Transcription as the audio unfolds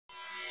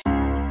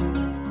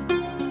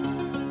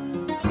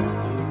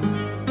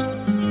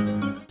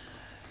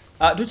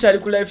Tuchali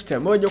ku lifestyle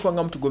mwenye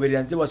kwanga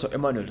mtugoberera nze waso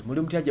Emmanuel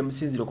muri mutyaje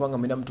musinziro kwanga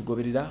mwina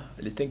mtugoberera.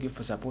 Thank you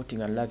for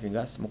supporting and loving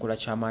us mukola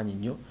chamanyi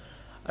nnyo.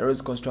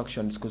 Rose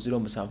Construction sikuziro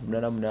musanvu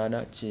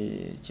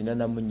 88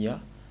 kinana munya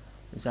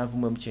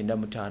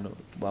 795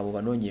 bwabo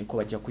banonye ko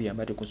bajja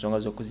kuyamba te kusonga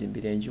zo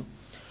kuzimbira enju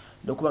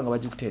ndokubanga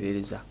bajja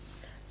kuterereza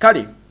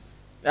kali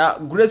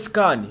Grace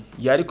Khan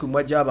yali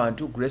kumwaje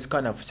abantu Grace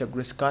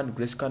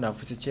Khan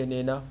afuse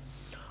chenena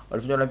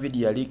oluvanyuma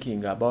video ya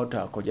leaking about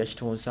koja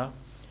kitonsa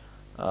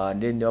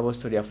then wabo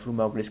story ya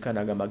Fuluma Grace Khan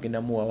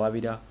agambagenda mu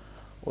wabira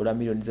ola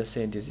millions za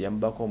cents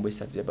yambako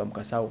mbesa zeba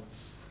mukasawo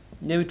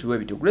nebitu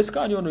webitu Grace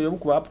Khan ono yomu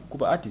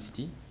kuba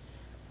artist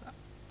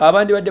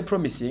abandi badde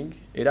promising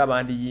era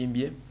abandi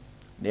yimbye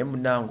ne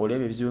munango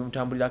lebe bizibu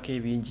mutambulira ke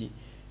bingi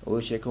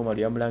oyo Sheikh Omar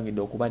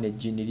yamulangidde okuba ne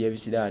jini lye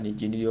bisirani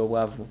jini lye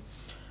obwavu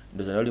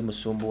ndoza noli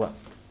musumbuwa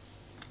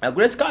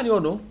Grace Khan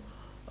ono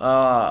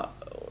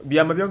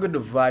byama byongedde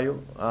vayo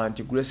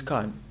anti Grace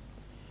Khan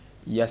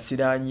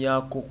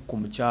yasiranyako ku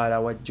mukyala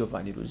wa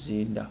Jovan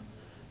Luzinda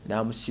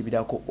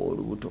namusibirako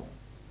olubuto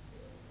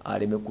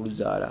aleme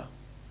kuluzaala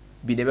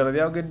bine byama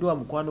byageddwa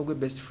mukwano gwe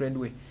best friend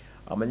we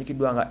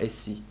amanyikiddwa nga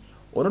SC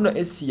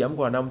ono SC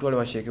yamukola namutwale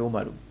wa Sheikh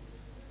Omar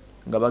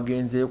nga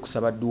bagenze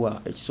kusaba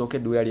dua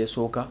ekisookeddwa yali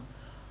esooka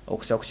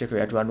okusaba ku Sheikh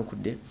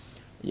yatwanukudde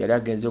yali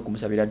agenze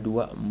okumusabira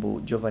dua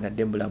mbu Jovan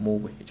adembula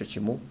muwe ekyo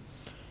kimu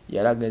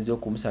yali agenze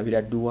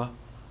okumusabira dua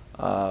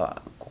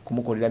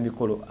kumukolera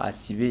mikolo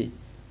asibe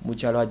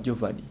mukyala wa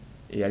Jovan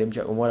yali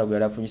omwala gwe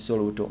yalafunyisa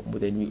olubuto mu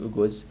the new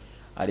goes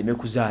aleme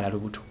kuzaala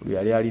lubuto lwe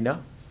yali alina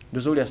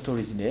ndozo lya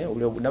stories ne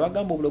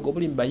nabagamba obulogo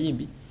buli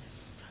mbayimbi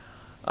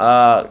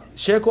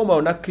Sheikh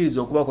Omar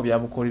nakkiriza okuba ko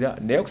byamukolera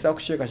naye kusaba ku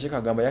Sheikh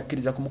agamba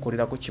yakkiriza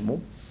kumukolera ko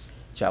kimu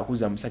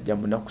kyakuza musajja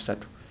mu naku 3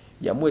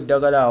 yamu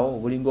eddagala awo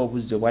obulinga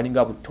obuzzo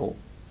bwalinga buto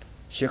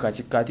Sheikh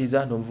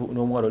akikatiza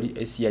n'omwalo li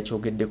esi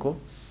yakyogeddeko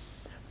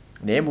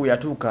naye mbu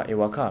yatuuka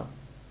ewaka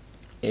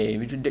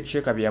ebitudde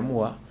Sheikh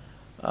byamuwa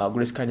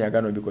Grace Khan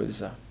yagano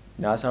bikozesa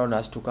n'asalo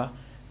n'asituka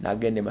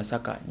n'agende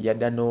Masaka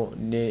yaddano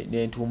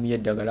n'entuumu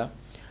y'eddagala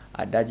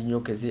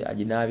adaginyokeze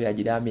aginaabe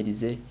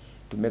agiramirize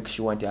to make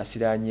sure nti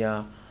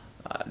asiranya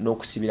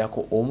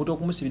n'okusibirako omuntu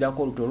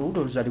okumusibirako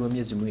olubuto luzalimu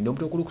emyezi 9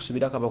 omuntu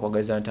okulusibirako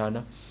abakwagaliza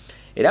ntana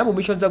era mu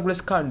mission za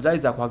Grace Khan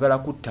zaiza kwagala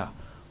kutta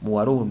mu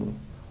waronu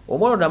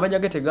omwana n'amanya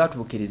gete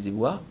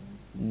gatuukirizibwa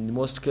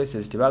most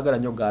cases tebagala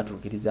nnyo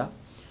gatuukiriza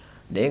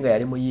naye nga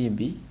yali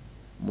muyimbi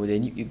mu the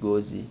new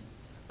eagles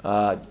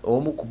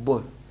omu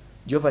kubo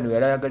Jovan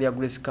yali ayagalya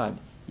Grace Khan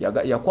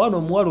yakwana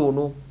omuwala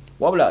ono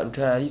wabula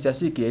lutayisa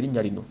siike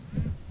erinnya lino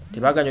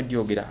tebaganyo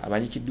dyogera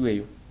amanyikiddwa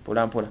eyo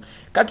pola mpola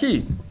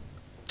kati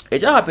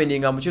ekya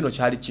happening mu kino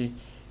kyali ki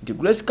nti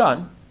Grace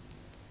Khan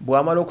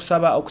bwamala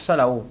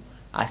okusalawo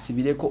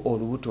asibireko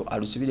olubuto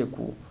alusibire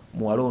ku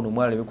muwala ono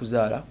omwala leme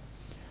kuzaala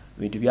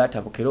bintu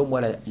byatabukera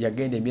omwala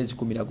yagenda emyezi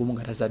 11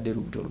 nga tazadde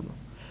lubuto luno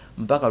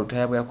mpaka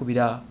lutaya bwe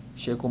yakubira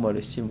Sheikh Omar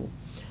esimu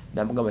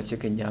namugamba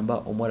Sheikh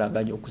nyamba omwala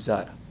aganye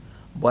okuzaala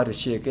bwato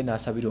Sheikh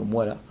n'asabira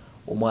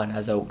omwana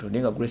azaawo olubuto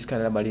nenga Grace Khan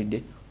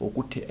alamalidde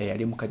okutte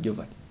eyali muka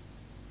Jovan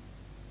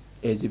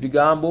ezi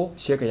bigambo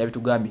Sheikh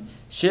yabitugambye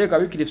Sheikh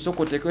abikire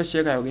Sokoteko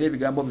Sheikh ayogera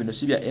ebigambo bino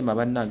sibya Emma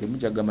bannange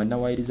mujagama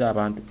nawayiriza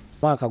abantu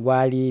mwaka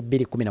gwali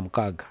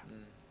 2016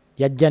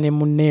 yajja ne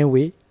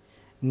munnewe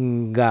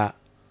nga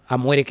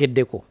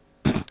amwerekeddeko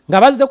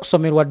nga bazze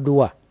kusomerwa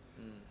dduwa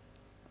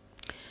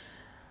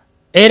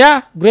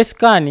era Grace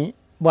Khan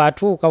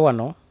bwatuuka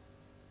wano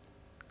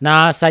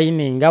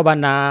n'asayininga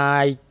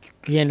bana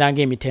kugenda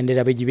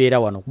ng'emitendera begibeera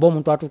wano kuba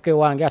omuntu atuuke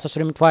wange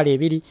asasula emitwalo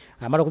 2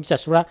 amala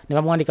okukisasula ne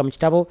bamuwandika mu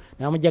kitabo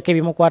ne bamuggyako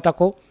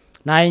ebimukwatako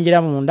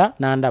n'ayingira munda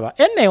n'andaba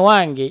enne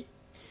wange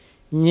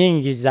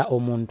nyingiza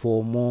omuntu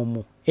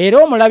omwomu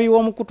era omulabi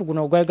w'omukutu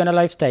guno ogwa Uganda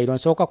lifestyle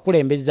nsooka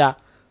kulembeza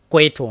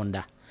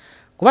kwetonda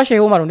kuba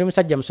Sheikh Omar ndi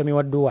musajja musomi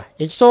wa dduwa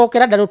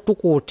ekisookera ddala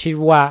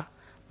tukuutirwa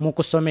mu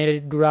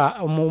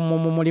kusomereddwa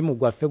mu mulimu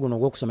gwaffe guno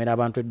ogw'okusomera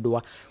abantu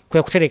edduwa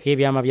kwe kutereka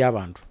ebyama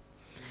by'abantu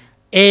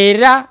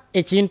era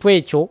ekintu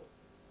ekyo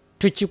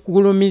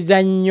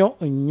tukigulumiza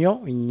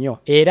nnyo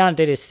era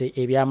nterese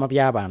ebyama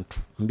by'abantu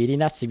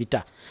mbirina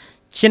sibita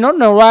kino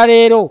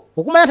nolwaleero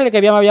okumanya tereka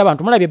ebyama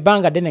by'abantu mulabye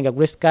ebbanga ddene nga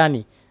Grace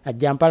Khan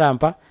ajja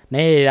mpalampa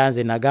naye era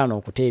nze nagaana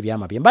okuta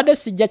ebyama bye mbadde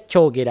sijja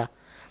kyogera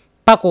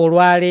paka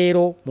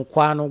olwaleero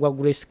mukwano gwa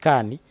Grace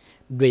Khan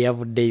dwe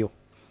yavuddeyo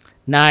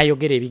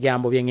n'ayogera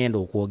ebigambo bye ngenda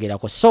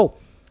okwogerako so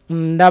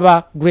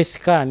ndaba Grace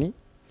Khan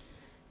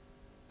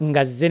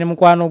nga zze ne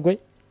mukwano gwe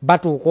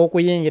batuuka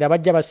okuyingira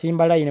bajja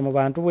basimba line mu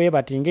bantu bwe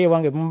batinge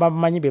wange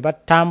bamanyi be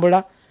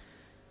batambula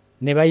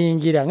ne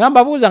bayingira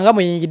ngamba buuza nga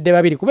muyingidde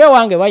babiri kube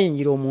wange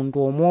bayingira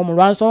omuntu omwomu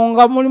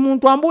lwansonga muli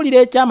muntu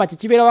ambulira ekyama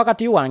kikibeera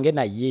wakati wange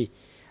naye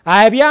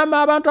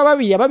abyama abantu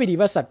ababiri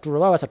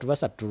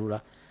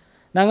basatulula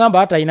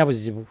nangamba atalina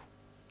buzibu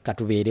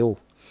katubeerewo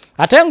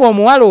ate nga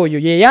omuwala oyo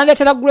ye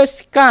yandeetera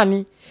Grace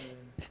Khan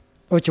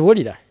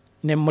okiwulira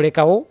ne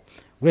mulekawo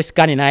Grace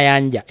Khan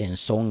n'ayanja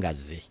ensonga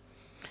ze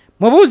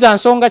mubuuza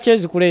nsonga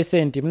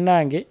kyezikuleese nti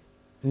munange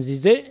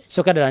nzize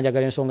soka ddala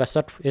njagala ensonga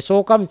 3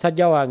 esooka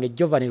musajja wange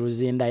Jovan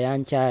Luzinda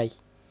yankyayi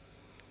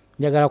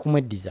njagala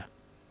kumweddiza.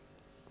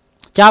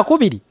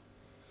 Kyakubiri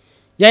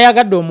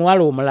yayagadde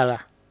omuwala omulala,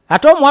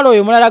 ate omuwala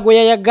oyo omulala gwe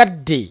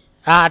yayagadde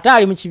ate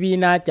ali mu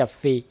kibiina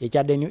kyaffe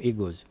ekya The New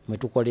Eagles mwe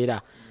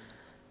tukolera,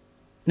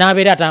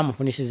 n'abeera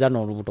atamufunisiza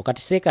n'olubuto.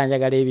 Kati seeka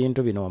njagala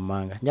ebintu bino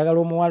wammanga, njagala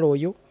omuwala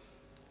oyo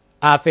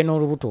afe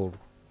n'olubuto olwo,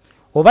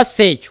 oba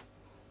seekyo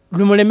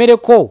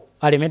lumulemereko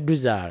alemedde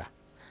zaala,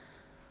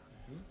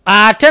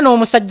 ate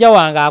n'omusajja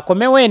wange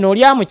akomewo eno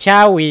oli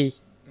amukyawe.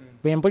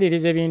 Bwe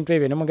mpuliriza ebintu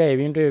ebyo ne mugaya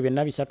ebintu ebyo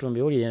byonna bisatu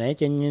mbiwulire, naye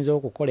kyennyinza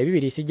okukola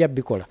ebibiri sijja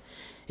bikola,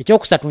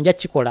 ekyokusatu nja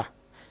kikola.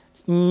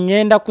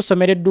 Ngenda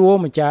kusomera edduwa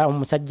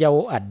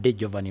omusajjawo adde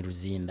Jovan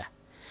Luzinda,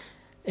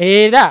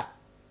 era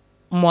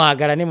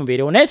mwagala ne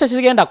mubeerewo, naye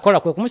sigenda kukola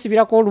kwe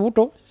kumusibirako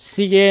olubuto,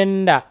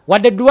 sigenda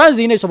wadde edduwa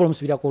nziina esobola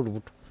omusibirako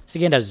olubuto,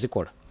 sigenda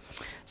zikola.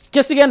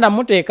 Kye sigenda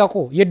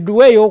muteekako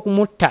yedduwa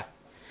ey'okumutta,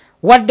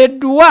 wadde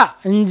edduwa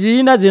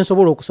nziina ze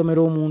nsobola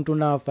okusomera omuntu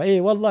n'afa.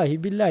 Wallahi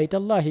billahi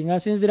tallahi nga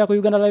nsinzira ku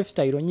Uganda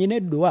Lifestyle nyina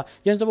edduwa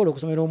gye nsobola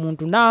okusomera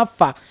omuntu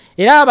n'afa,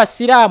 era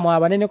abasiraamu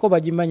abaneneko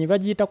bagimanyi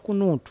bagiyita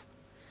kunuutu.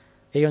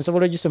 Eyo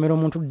nsobola ogisomera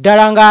omuntu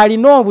ddala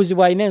ng'alina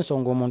obuzibu, alina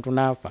ensonga omuntu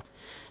n'afa.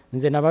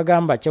 Nze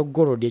nabagamba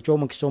kyeggolodde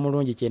eky'omukisa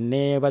omulungi kye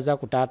neebaza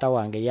ku taata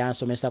wange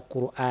yansomesa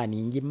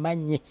Qur'ani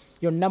ngimanye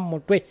yonna mu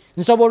mutwe,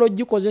 nsobola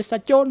ogikozesa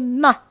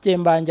kyonna kye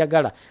mba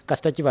njagala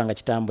kasita kiba nga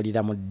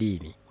kitambulira mu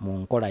ddiini mu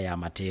nkola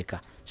y'amateeka.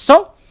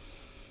 So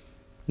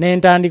ne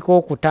ntandika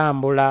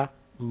okutambula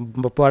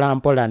mpola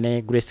mpola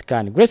ne Grace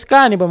Khan. Grace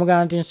Khan bwe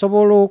mugamba nti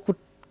nsobola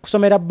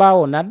okusomera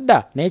bbaawo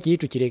nadda naye kiri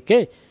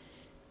tukireke,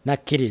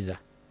 nakkiriza.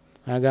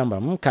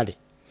 Agamba kale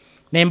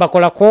ne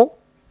mbakolako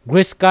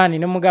Grace Khan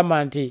ne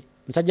mugamba nti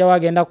musajja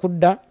wagenda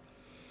kudda,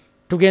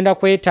 tugenda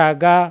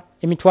kwetaaga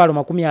emitwalo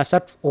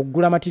 30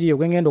 okugula material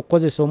gwe ngenda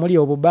okukozesa, omuli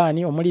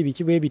obubaani, omuli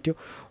biki bwe bityo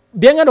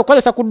byengenda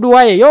okukozesa ku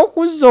dduwa ye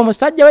y'okuzza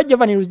omusajja we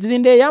Jovan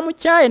Luzinda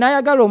eyamukyaye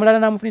n'ayagala omulala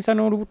n'amufunisa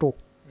n'olubuto.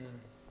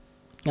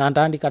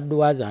 Ntandika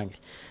dduwa zange.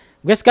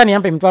 Grace Khan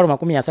yampa emitwalo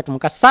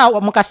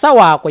 30 mu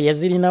kasawa ako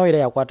yazirinawo era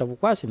yakwata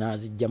bukwasi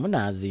n'azijjamu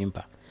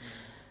n'azimpa.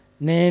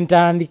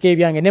 Nentandika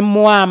ebyange ne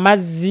muwa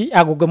amazzi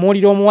ago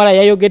gemuulira omuwala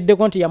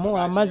yayogeddeko nti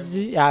yamuwa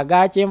amazzi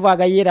agakyenvu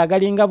agayera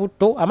agalinga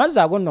butto. Amazzi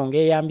ago nno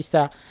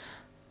ngeyambisa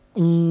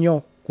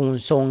nnyo ku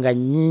nsonga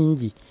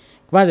nnyingi,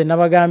 kubanze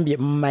nabagambye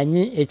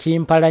mmanyi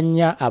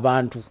ekimpalanya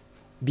abantu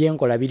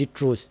byenkola biri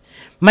truth,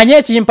 mmanyi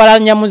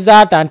ekimpalanya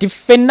muzaata nti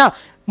ffenna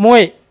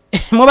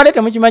mubale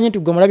temukimanyi nti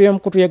gwe mulabi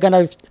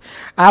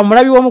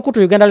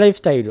w'omukutu Uganda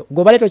Lifestyle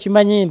gwe bale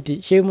tokimanyi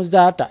nti Sheikh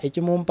Muzaata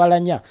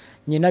ekimumpalanya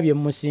nyina bye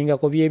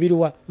musingako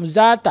byebiruwa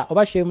Muzaata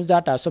oba Sheikh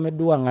Muzaata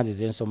asomeddwa ngazi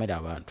zensomera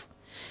abantu,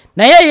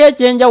 naye ye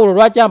ekyenjawulo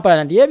lwaki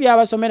ampalana nti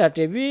ebyabasomera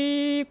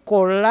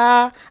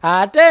tebikola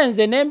ate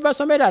nze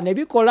nembasomera ne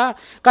bikola.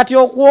 Kati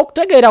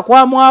okutegeera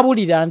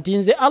kwamwabulira nti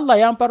nze Allah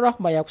yampa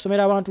rahma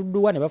yakusomera abantu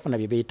dduwa ne bafuna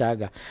bye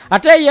beetaaga,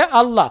 ate ye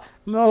Allah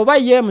oba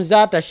ye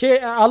Muzaata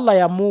Allah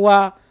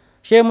yamuwa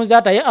Sheikh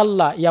Muzaata ye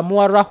Allah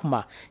yamuwa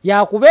rahma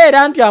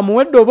yakubeera nti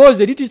amuwa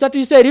eddoboozi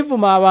eritiisatiisa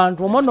erivuma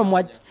abantu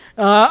omono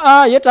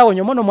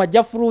yetawonya omono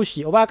mwajja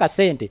furushi oba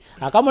akasente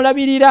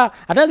akamulabirira,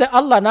 ate nze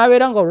Allah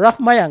n'abeera nga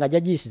rahma yange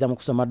ajagiyisiza mu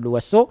kusoma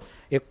dduwa. So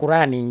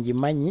Qur'ani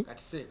ngimanyi.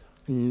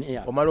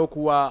 Omala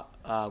okuwa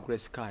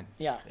Grace Khan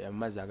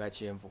amazzi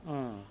agakyenvu,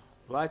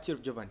 lwaki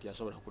Jovan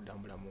yasobola kudda mu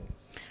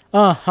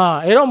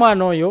bulamu? Era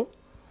omwana oyo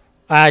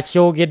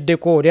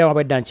akyogeddeko oli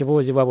abadde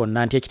nkibuuzibwa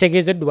bonna nti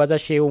ekitegeeza edduwa za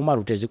Sheikh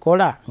Umaru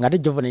tezikola nga te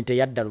Jovan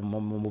teyadda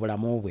mu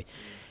bulamu bwe.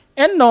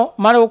 Enno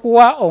mala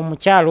okuwa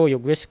omukyalo oyo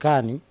Grace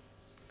Khan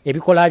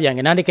ebikola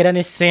byange nandekera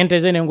ne ssente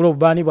ze n'engula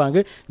obubaani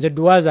bwange, nze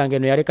edduwa zange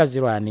no yaleka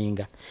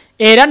zirwaninga,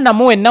 era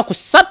namuwa ennaku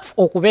 3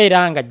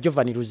 okubeera nga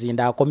Jovan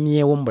Luzinda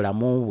akomyewo mu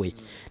bulamu bwe.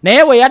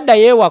 Naye bwe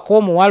yaddayo ewaka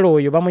omuwala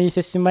oyo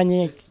bamuyise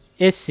simanyi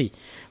Esi,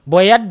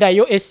 bwe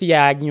yaddayo Esi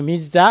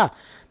yanyumiza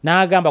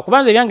n'agamba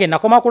kubanza ebyange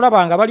nakoma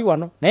kulaba nga bali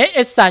wano, naye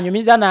Esi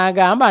anyumiza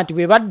n'agamba nti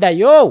bwe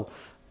baddayo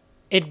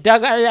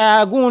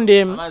eddagala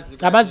gunde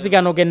amazzi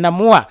gano ge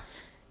namuwa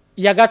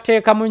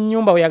yagateeka mu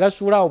nnyumba, we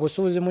yagasuula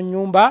obusuuzi mu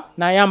nnyumba,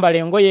 n'ayambala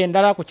engoye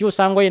endala,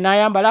 kukyusa ngoye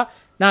n'ayambala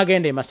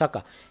n'agenda e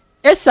Masaka.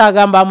 Esi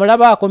agamba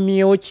amulaba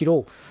akomyewo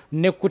kiro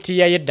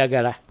n'ekkutiya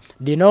y'eddagala,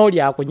 lino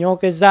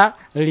lyakunyokeza,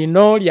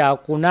 lino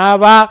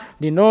lyakunaaba,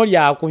 lino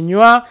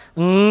lyakunywa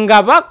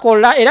nga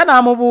bakola, era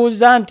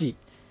n'amubuuza nti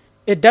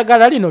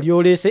eddagala lino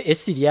lyoleese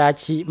Esi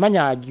lyaki,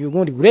 manya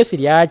gundi Grace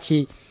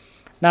lyaki?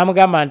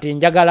 N'amugamba nti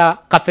njagala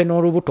kafe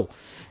n'olubuto,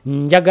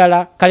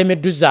 njagala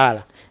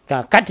kalemedduzaala.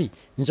 Kati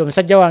nze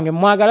omusajja wange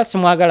mwagala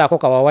simwagalako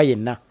kawawa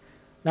yenna,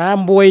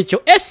 nambuwa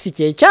ekyo Esi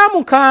kye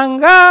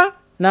kyamukanga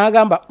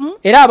n'agamba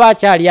era aba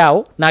akyali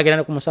awo n'agenda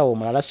ne ku musawo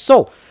omulala.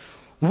 So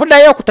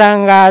nvuddayo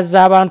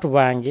okutangaaza abantu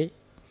bange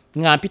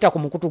nga mpita ku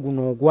mukutu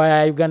guno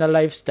ogwa Uganda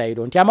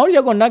Lifestyle nti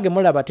amawulire gonna ge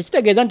mulaba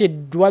tekitegeeza nti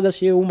edduwa za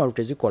Sheikh Umaru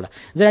tezikola.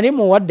 Nze nali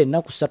muwadde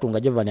ennaku 3 nga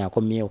Jovan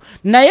akomyewo,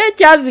 naye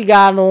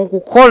ekyazigaana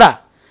okukola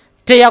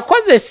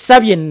teyakozesa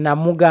bye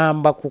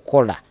namugamba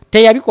kukola,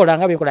 teyabikola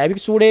nga bikola,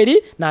 yabisuula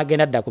eri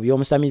n'agenda dda ku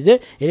by'omusamize,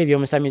 era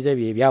eby'omusamize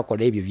bye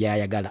byakola ebyo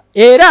byayagala.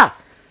 Era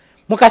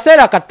mu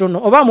kaseera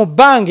katono oba mu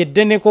bbanga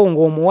eddeneko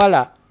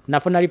ng'omuwala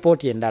nafuna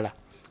report endala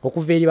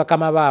okuva eri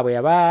bakama baabwe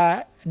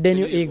aba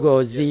Daniel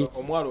Eagles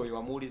omwalo oyo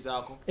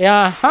wamuulizaako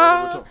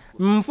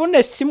mfune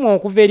essimu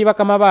okuva eri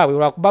bakama baabwe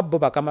olwakubabbo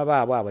bakama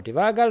baabwe abo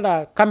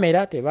tebaagala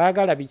kamera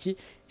tebaagala biki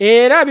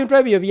era ebintu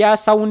ebyo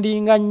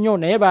byasoundinga nnyo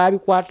naye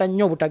baabikwata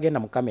nnyo obutagenda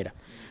mu kamera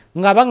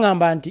nga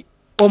baŋŋamba nti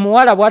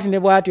omuwala bwati ne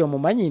bwati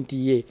omumanyi nti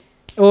ye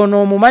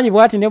ono omumanyi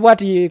bwati ne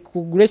bwati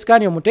ku Grace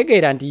Kani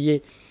omutegeera nti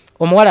ye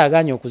omuwala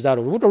aganye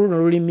okuzaala olubuto luno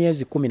luli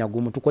myezi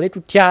 11 tukole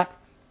tutya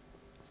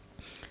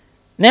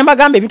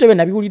nembagamba ebintu ebyo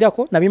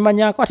nabiwulirako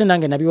nabimanyako ate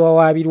nange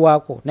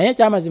nabiwawaabirwako naye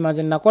ekyamazima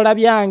nze nakola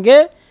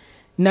byange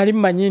nali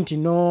mmanyi nti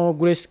no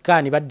Grace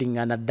Kani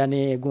baddiŋŋana dda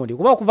negundi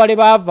kuba okuva le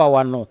baava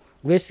wano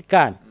Grace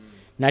Kani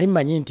nali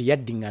mmanyi nti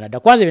yaddiŋŋana dda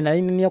kwanza bye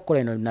nali nkola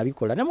eno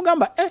nabikola ne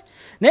mugamba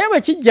naye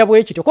bwe kijja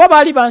bwe kityo kuba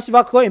baali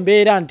bansibako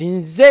embeera nti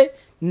nze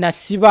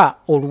nasiba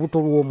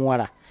olubuto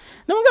lw'omuwala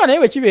ne mugamba naye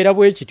bwe kibeera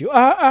bwe kityo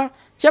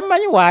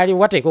kyammanyi waali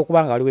wateeka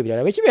okuba nga waliwo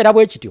ebirala bwe kibeera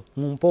bwe kityo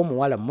mumpa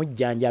omuwala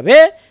mujjanjabe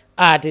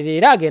ate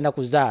era agenda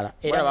kuzaala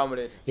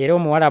era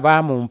omuwala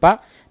baamumpa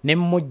ne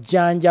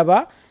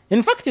mujjanjaba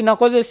in fact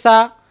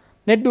nakozesa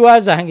n'edduwa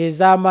zange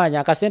ez'amaanyi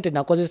akasente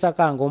nakozesa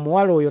kange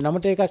omuwala oyo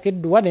namuteekako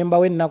edduwa ne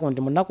mbawo ennaku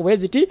nti mu nnaku bwe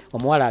ziti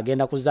omuwala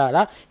agenda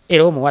kuzaala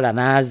era omuwala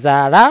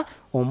n'azaala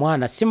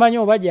omwana simanyi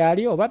oba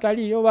gyali oba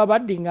taliyo oba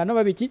baddiŋŋana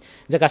oba biki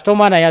nze kasita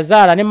omwana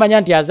yazaala ne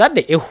mmanya nti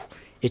azadde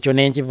ekyo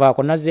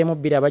nenkivaako nazzeemu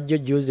bbira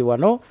bajjojjuuzi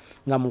wano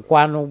nga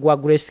mukwano gwa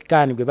Grace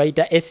Kani gwe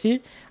bayita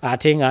Esi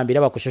ate nga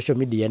mbiraba ku social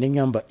media ne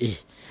ngamba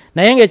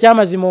naye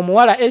ng'ekyamazima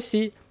omuwala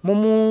Esi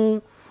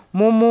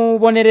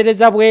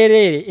mumubonerereza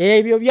bwereere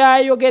ebyo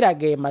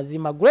byayogeraga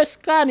mazima Grace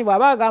Kani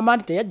bw'aba agamba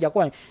nti teyajja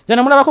kwange nze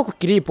namulabako ku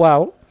kiripu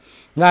awo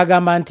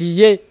ng'agamba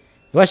nti ye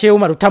wa Shehu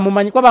Umaru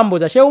tamumanyi kwa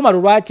bambuza Shehu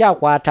Umaru lwaki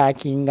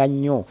akwataakinga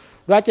nnyo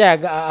lwaki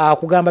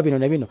akugamba bino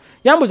ne bino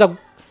yambuza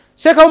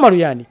Seka Umaru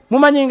yani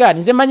mumanyi ngani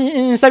nze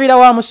manyi nsabira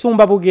wa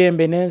musumba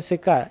bugembe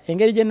nenseka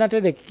engeri gye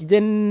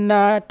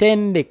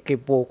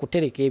natendekepo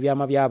okutereka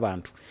ebyama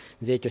by'abantu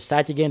nze ekyo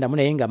saakigenda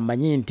munaye nga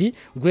mmanyi nti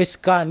Grace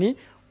Kani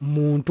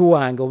muntu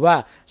wange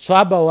oba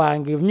swaba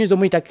wange nyinza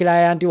omuyita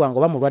client wange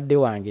oba mulwadde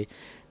wange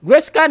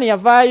Grace Kani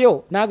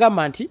yavaayo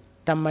n'agamba nti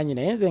tamanyi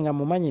naye nze nga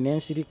mumanyi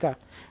n'ensirika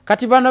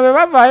kati bano bwe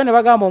bavaayo ne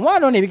bagamba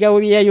omwana ono ebigabo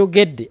bye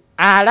yayogedde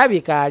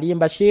alabika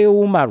alimba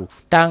Shehu Umaru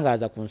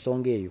tangaaza ku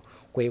nsonga eyo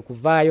kwe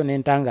kuvaayo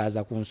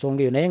n'entangaaza ku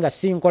nsonga eyo naye nga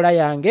si nkola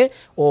yange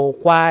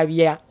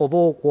okwabya oba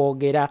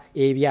okwogera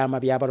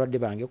ebyama by'abalwadde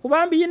bange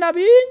kuba mbiyina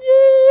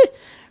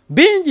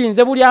bingi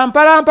nze buli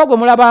ampalampa gwe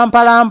mulaba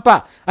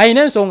ampalampa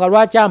ayina ensonga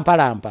lwaki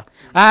ampalampa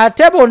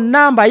ate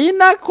bonna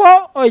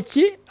mbayinako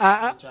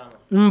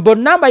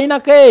bonna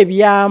mbayinako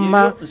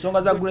ebyama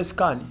ensonga za Grace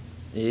Kani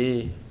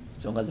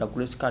ensonga za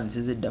Grace Kani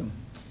siziddamu